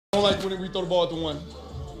I don't like when we throw the ball at the one.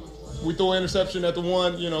 We throw an interception at the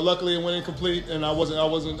one. You know, luckily it went incomplete, and I wasn't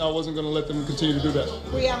going to let them continue to do that.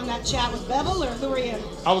 Were you having that chat with Bevel, or who were you?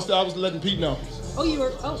 I was letting Pete know. Oh, you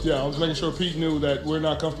were. Oh. Yeah, I was making sure Pete knew that we're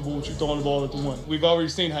not comfortable with you throwing the ball at the one. We've already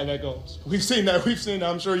seen how that goes. We've seen that.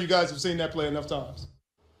 I'm sure you guys have seen that play enough times.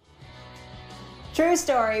 True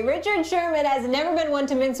story. Richard Sherman has never been one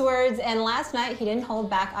to mince words, and last night he didn't hold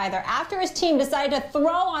back either. After his team decided to throw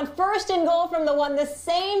on 1st and goal from the one, the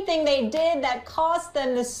same thing they did that cost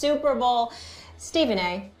them the Super Bowl. Stephen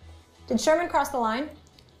A., did Sherman cross the line?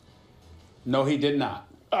 No, he did not.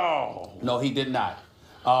 Oh. No, he did not.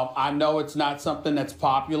 I know it's not something that's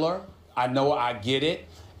popular. I know, I get it.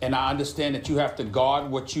 And I understand that you have to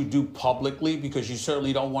guard what you do publicly because you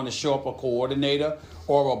certainly don't want to show up a coordinator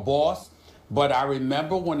or a boss. But I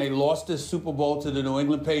remember when they lost this Super Bowl to the New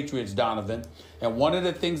England Patriots, Donovan, and one of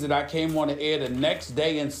the things that I came on the air the next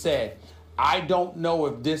day and said, I don't know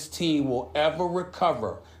if this team will ever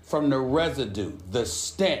recover from the residue, the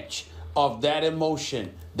stench of that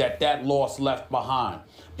emotion that loss left behind.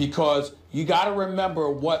 Because you got to remember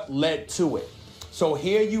what led to it. So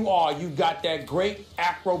here you are, you got that great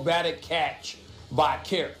acrobatic catch by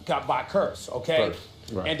Curse, okay? First.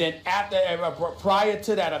 Right. And then prior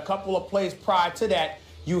to that, a couple of plays prior to that,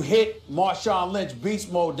 you hit Marshawn Lynch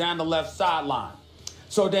beast mode down the left sideline.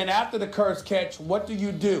 So then after the Curse catch, what do?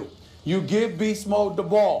 You give beast mode the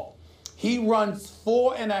ball. He runs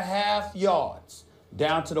 4.5 yards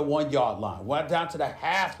down to the 1 yard line, down to the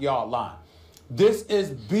half-yard line. This is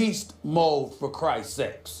beast mode, for Christ's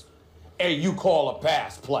sakes. And you call a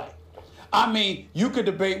pass play. I mean, you could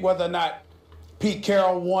debate whether or not Pete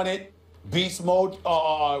Carroll wanted beast mode,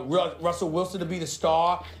 Russell Wilson to be the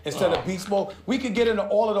star instead of beast mode. We could get into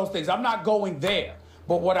all of those things. I'm not going there.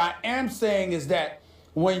 But what I am saying is that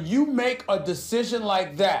when you make a decision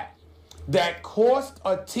like that cost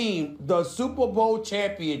a team the Super Bowl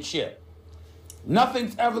championship,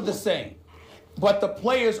 nothing's ever the same. But the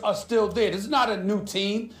players are still there. This is not a new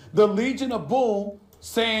team. The Legion of Boom,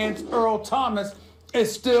 sans Earl Thomas,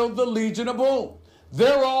 is still the Legion of Boom.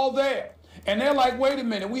 They're all there. And they're like, wait a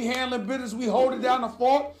minute, we handling business, we holding down the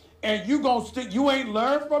fort, and you gonna stick, you ain't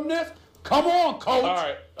learned from this? Come on, coach. All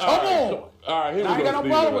right. Come on. All right, here we go. I ain't got no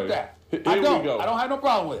problem with that. I don't have no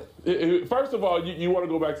problem with it. First of all, you want to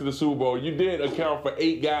go back to the Super Bowl. You did account for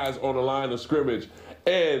 8 guys on the line of scrimmage,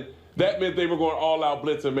 and that meant they were going all-out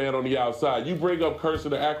blitz and man on the outside. You bring up Curse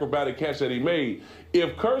and the acrobatic catch that he made.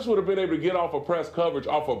 If Curse would have been able to get off of press coverage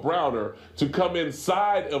off of Browner to come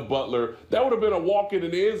inside of Butler, that would have been a walk in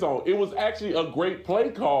the end zone. It was actually a great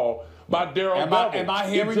play call by Darryl Bevell. Am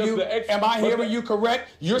I hearing you correct?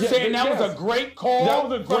 You're saying that was a great call that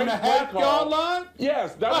was a great from the half-yard line?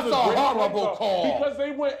 Yes, that was a great horrible call. Because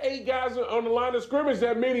they went 8 guys on the line of scrimmage,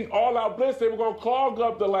 that meaning all-out blitz. They were going to clog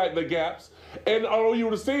up the gaps. And all you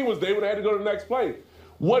would have seen was they would have had to go to the next play.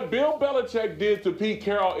 What Bill Belichick did to Pete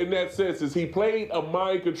Carroll in that sense is he played a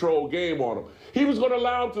mind control game on him. He was going to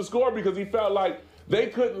allow him to score because he felt like they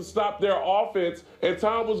couldn't stop their offense and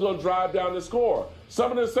Tom was going to drive down the score.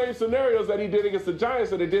 Some of the same scenarios that he did against the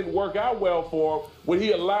Giants, and it didn't work out well for him when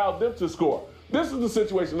he allowed them to score. This is the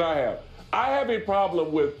situation I have. I have a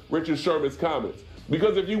problem with Richard Sherman's comments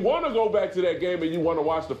because if you want to go back to that game and you want to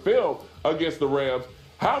watch the film against the Rams,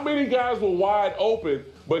 how many guys were wide open,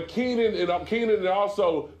 but Keenan and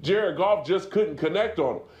also Jared Goff just couldn't connect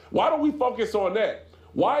on them? Why don't we focus on that?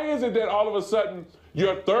 Why is it that all of a sudden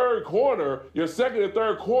your second and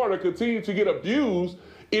third corner continue to get abused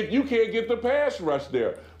if you can't get the pass rush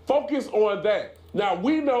there? Focus on that. Now,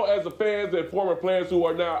 we know as the fans and former players who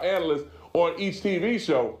are now analysts on each TV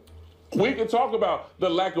show, we can talk about the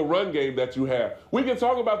lack of run game that you have. We can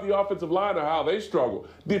talk about the offensive line and how they struggle.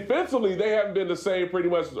 Defensively, they haven't been the same pretty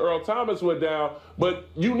much as Earl Thomas went down, but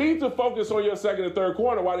you need to focus on your second and third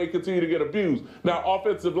corner while they continue to get abused. Now,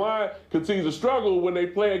 offensive line continues to struggle when they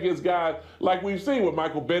play against guys like we've seen with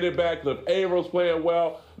Michael Bennett back, Cliff Avrils playing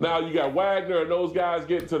well. Now you got Wagner and those guys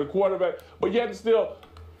getting to the quarterback, but yet still,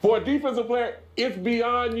 for a defensive player, it's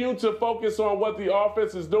beyond you to focus on what the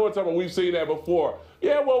offense is doing. We've seen that before.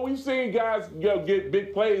 Yeah, well, we've seen guys get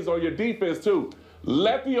big plays on your defense, too.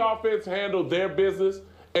 Let the offense handle their business,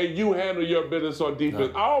 and you handle your business on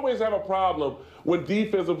defense. I always have a problem when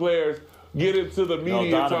defensive players get into the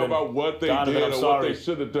media and talk about what they did or what they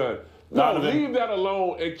should have done. No, leave that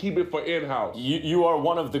alone and keep it for in-house. You are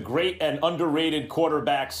one of the great and underrated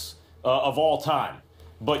quarterbacks of all time.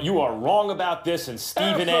 But you are wrong about this, and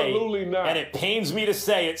Stephen Absolutely not. And it pains me to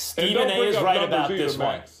say it, Stephen A is right about this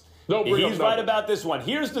one. He's right about this one.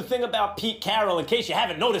 Here's the thing about Pete Carroll, in case you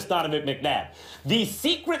haven't noticed, Donovan McNabb. The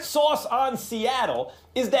secret sauce on Seattle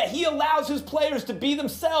is that he allows his players to be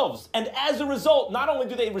themselves. And as a result, not only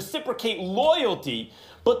do they reciprocate loyalty,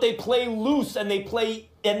 but they play loose and they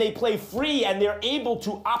play free, and they're able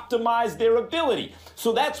to optimize their ability.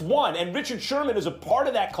 So that's one. And Richard Sherman is a part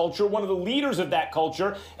of that culture, one of the leaders of that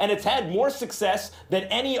culture, and it's had more success than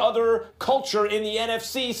any other culture in the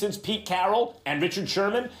NFC since Pete Carroll and Richard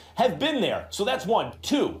Sherman have been there. So that's one.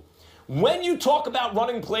 Two, when you talk about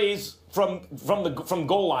running plays from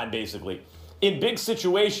goal line, basically, in big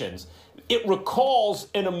situations, it recalls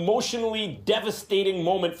an emotionally devastating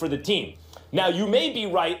moment for the team. Now, you may be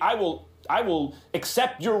right. I will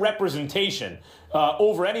accept your representation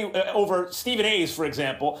over Stephen A's, for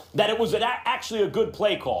example, that it was actually a good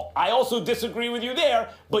play call. I also disagree with you there,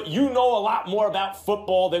 but you know a lot more about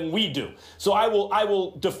football than we do. So I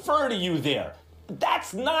will defer to you there.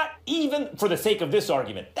 That's not even, for the sake of this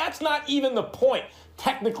argument, that's not even the point,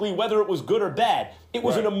 technically, whether it was good or bad. It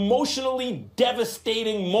was an emotionally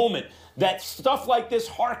devastating moment that stuff like this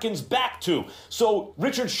harkens back to. So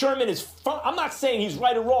Richard Sherman is fine. I'm not saying he's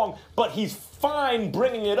right or wrong, but he's fine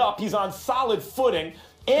bringing it up. He's on solid footing.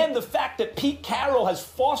 And the fact that Pete Carroll has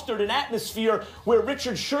fostered an atmosphere where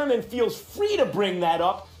Richard Sherman feels free to bring that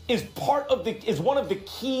up is one of the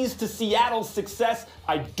keys to Seattle's success.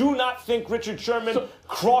 I do not think Richard Sherman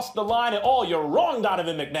crossed the line at all. You're wrong,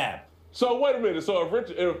 Donovan McNabb. So wait a minute. So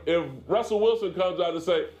if Russell Wilson comes out and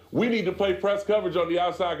say, we need to play press coverage on the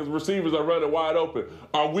outside because receivers are running wide open,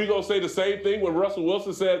 are we going to say the same thing when Russell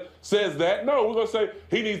Wilson says that? No, we're going to say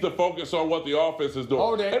he needs to focus on what the offense is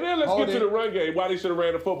doing. And then let's get to the run game, why they should have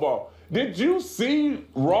ran the football. Did you see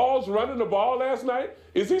Rawls running the ball last night?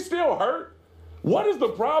 Is he still hurt? What is the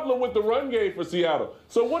problem with the run game for Seattle?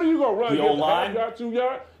 So what are you going to run? The O-line? 1/2 yard, 2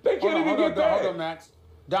 yard? They can't even get that. Hold on, Max.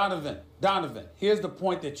 Donovan, here's the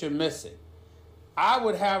point that you're missing. I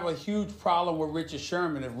would have a huge problem with Richard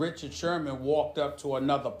Sherman if Richard Sherman walked up to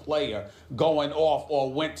another player going off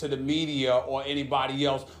or went to the media or anybody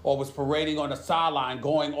else or was parading on the sideline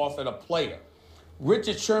going off at a player.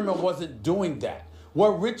 Richard Sherman wasn't doing that.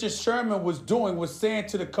 What Richard Sherman was doing was saying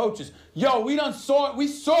to the coaches, yo, we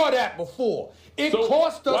saw that before. It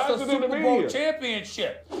cost us a Super Bowl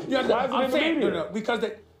championship. You know, I'm saying,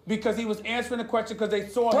 because he was answering the question because they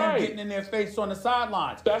saw him getting in their face on the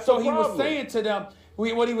sidelines. So he was saying to them,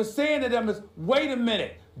 what he was saying to them is, wait a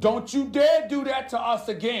minute, don't you dare do that to us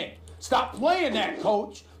again. Stop playing that,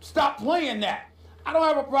 coach. Stop playing that. I don't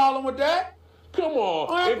have a problem with that. Come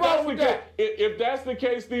on. If that's the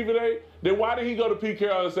case, Stephen A., then why did he go to Pete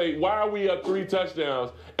Carroll and say, why are we up 3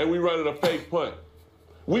 touchdowns and we running a fake punt?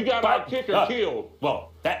 We got our kicker killed.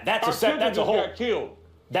 Well, that's a whole got killed.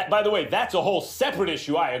 That, by the way, that's a whole separate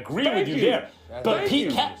issue. I agree with you there. But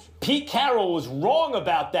Pete Carroll was wrong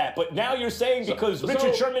about that. But now you're saying because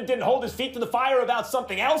Richard Sherman didn't hold his feet to the fire about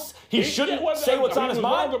something else, he shouldn't say what's on his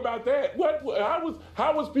mind? He was wrong about that.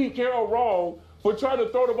 How was Pete Carroll wrong for trying to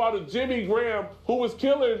throw the ball to Jimmy Graham, who was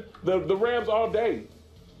killing the Rams all day?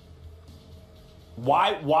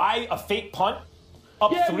 Why a fake punt?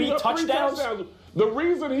 Up 3 touchdowns? The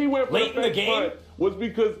reason he went for late in the game punt was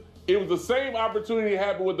because it was the same opportunity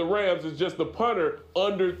happened with the Rams. It's just the punter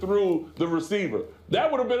underthrew the receiver.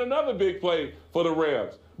 That would have been another big play for the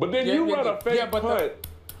Rams. But then you run a fake punt.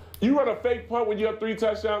 You run a fake punt when you have 3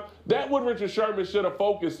 touchdowns. That's what Richard Sherman should have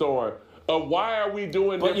focused on. Why are we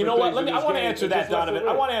doing But you know what? I want to answer that, Donovan.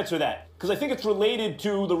 I want to answer that because I think it's related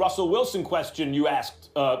to the Russell Wilson question you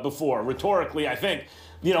asked before, rhetorically, I think.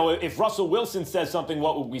 You know, if Russell Wilson says something,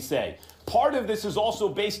 what would we say? Part of this is also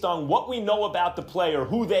based on what we know about the player,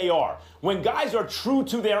 who they are. When guys are true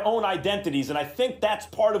to their own identities, and I think that's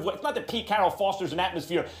part of what, it's not that Pete Carroll fosters an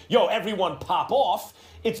atmosphere, yo, everyone pop off.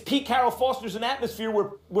 It's Pete Carroll fosters an atmosphere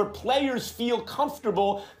where players feel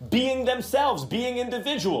comfortable being themselves, being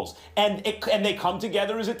individuals, and they come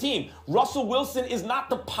together as a team. Russell Wilson is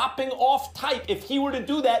not the popping off type. If he were to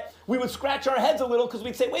do that, we would scratch our heads a little because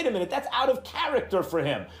we'd say, wait a minute, that's out of character for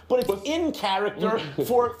him. But it's in character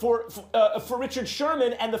for Richard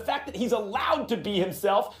Sherman, and the fact that he's allowed to be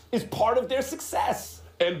himself is part of their success.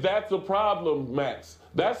 And that's a problem, Max.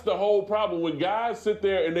 That's the whole problem. When guys sit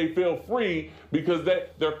there and they feel free because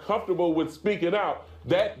they're comfortable with speaking out,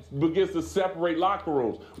 that begins to separate locker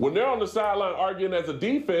rooms. When they're on the sideline arguing as a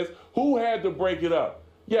defense, who had to break it up?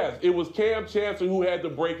 Yes, it was Cam Chancellor who had to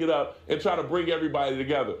break it up and try to bring everybody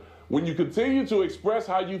together. When you continue to express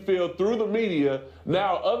how you feel through the media,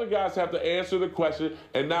 now other guys have to answer the question,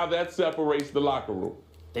 and now that separates the locker room.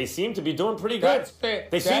 They seem to be doing pretty good.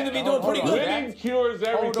 They seem to be doing pretty good. Winning cures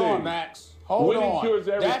everything. Hold on, Max. Hold on. Winning cures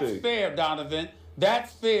everything. That's fair, Donovan.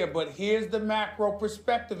 That's fair, but here's the macro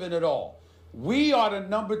perspective in it all. We are the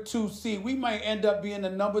number 2 seed. We might end up being the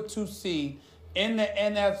number 2 seed in the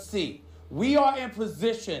NFC. We are in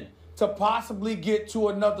position to possibly get to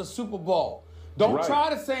another Super Bowl. Don't try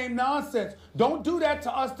the same nonsense. Don't do that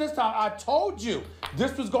to us this time. I told you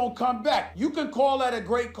this was going to come back. You can call that a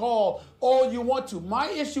great call all you want to. My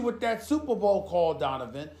issue with that Super Bowl call,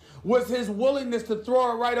 Donovan, was his willingness to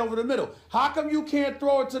throw it right over the middle. How come you can't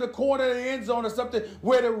throw it to the corner of the end zone or something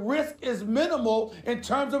where the risk is minimal in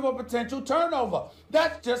terms of a potential turnover?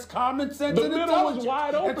 That's just common sense and intelligence. The middle was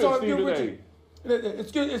wide open, Stephen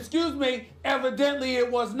A. Excuse me, evidently it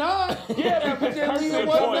was not. Yeah, evidently it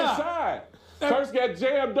was not. Inside. Kurtz got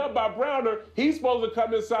jammed up by Browner. He's supposed to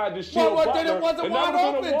come inside to shield Butler. Then it wasn't wide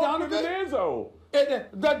open, Donovan.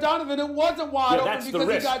 Donovan, it wasn't wide open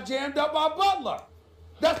because he got jammed up by Butler.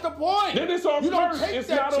 That's the point. Then it's on Kurtz. It's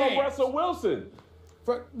not on Russell Wilson.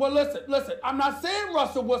 Well, listen. I'm not saying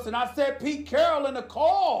Russell Wilson. I said Pete Carroll in the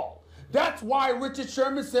call. That's why Richard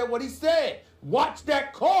Sherman said what he said. Watch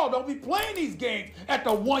that call. Don't be playing these games at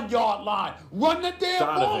the 1 yard line. Run the damn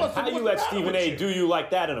ball. How you let Stephen A. do you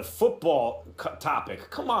like that in a football topic?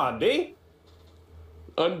 Come on, B.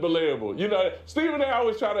 Unbelievable. You know, Stephen A.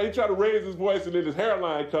 always try to raise his voice and then his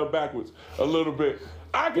hairline come backwards a little bit.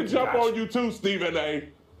 I can jump on you too, Stephen A.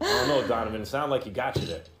 I don't know, Donovan. It sounded like he got you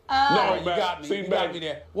there. No, you got me. See, you Max, got me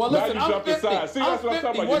there. Well, listen, now you I'm 50. Size. See, that's what I'm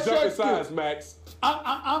talking about. You jumping size, Max.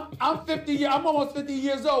 I'm 50. I'm almost 50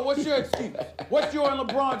 years old. What's your excuse? What's your and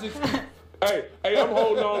LeBron's excuse? Hey, I'm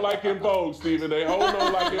holding on like in Vogue, Stephen A. Holding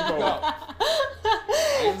on like in Vogue.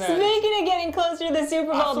 Speaking of getting closer to the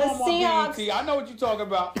Super Bowl, the Seahawks. I know what you're talking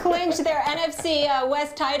about. Clinched their NFC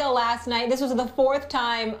West title last night. This was the 4th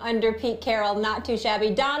time under Pete Carroll. Not too shabby.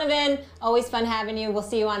 Donovan, always fun having you. We'll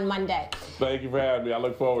see you on Monday. Thank you for having me. I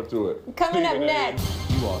look forward to it. Coming up next.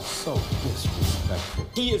 You are so disrespectful.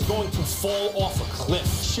 He is going to fall off a cliff.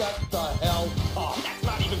 Shut the hell up. That's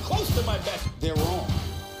not even close to my best. They're wrong.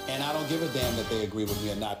 And I don't give a damn that they agree with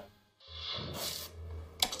me or not.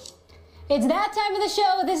 It's that time of the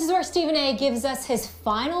show. This is where Stephen A. gives us his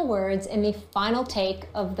final words and the final take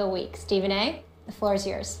of the week. Stephen A., the floor is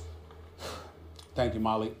yours. Thank you,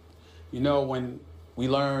 Molly. You know, when we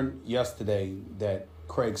learned yesterday that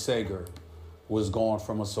Craig Sager was gone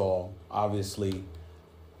from us all, obviously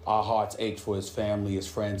our hearts ached for his family, his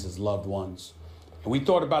friends, his loved ones. And we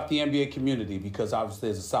thought about the NBA community because obviously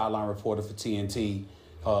as a sideline reporter for TNT,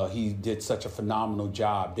 he did such a phenomenal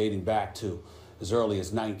job dating back to as early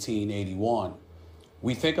as 1981.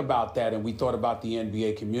 We think about that and we thought about the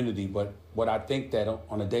NBA community, but what I think that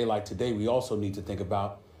on a day like today, we also need to think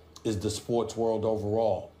about is the sports world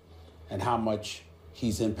overall and how much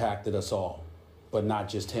he's impacted us all, but not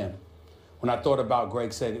just him. When I thought about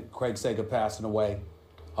Craig Sager passing away,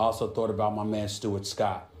 I also thought about my man Stuart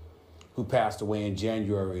Scott, who passed away in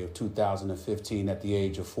January of 2015 at the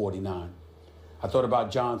age of 49. I thought about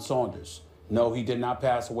John Saunders. No, he did not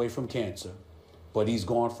pass away from cancer, but he's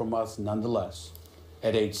gone from us nonetheless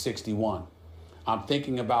at age 61. I'm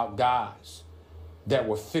thinking about guys that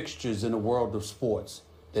were fixtures in the world of sports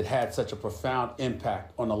that had such a profound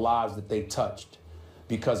impact on the lives that they touched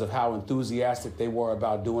because of how enthusiastic they were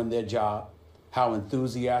about doing their job, how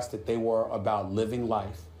enthusiastic they were about living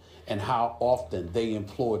life, and how often they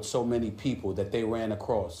implored so many people that they ran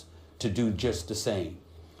across to do just the same,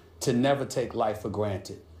 to never take life for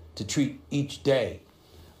granted, to treat each day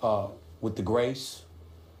with the grace,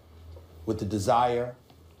 with the desire,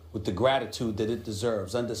 with the gratitude that it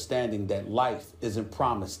deserves, understanding that life isn't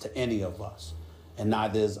promised to any of us, and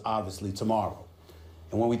neither is obviously tomorrow.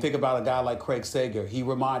 And when we think about a guy like Craig Sager, he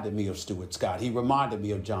reminded me of Stuart Scott. He reminded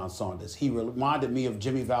me of John Saunders. He reminded me of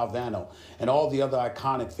Jimmy Valvano and all the other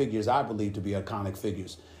iconic figures I believe to be iconic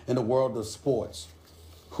figures in the world of sports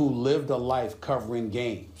who lived a life covering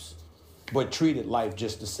games, but treated life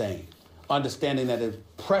just the same, understanding that as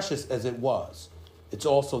precious as it was, it's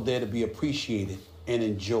also there to be appreciated and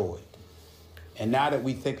enjoyed. And now that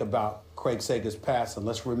we think about Craig Sager's passing,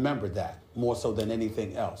 let's remember that more so than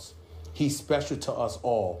anything else. He's special to us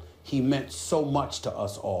all. He meant so much to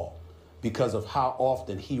us all because of how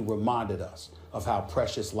often he reminded us of how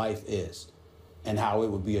precious life is and how it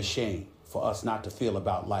would be a shame for us not to feel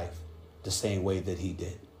about life the same way that he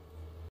did.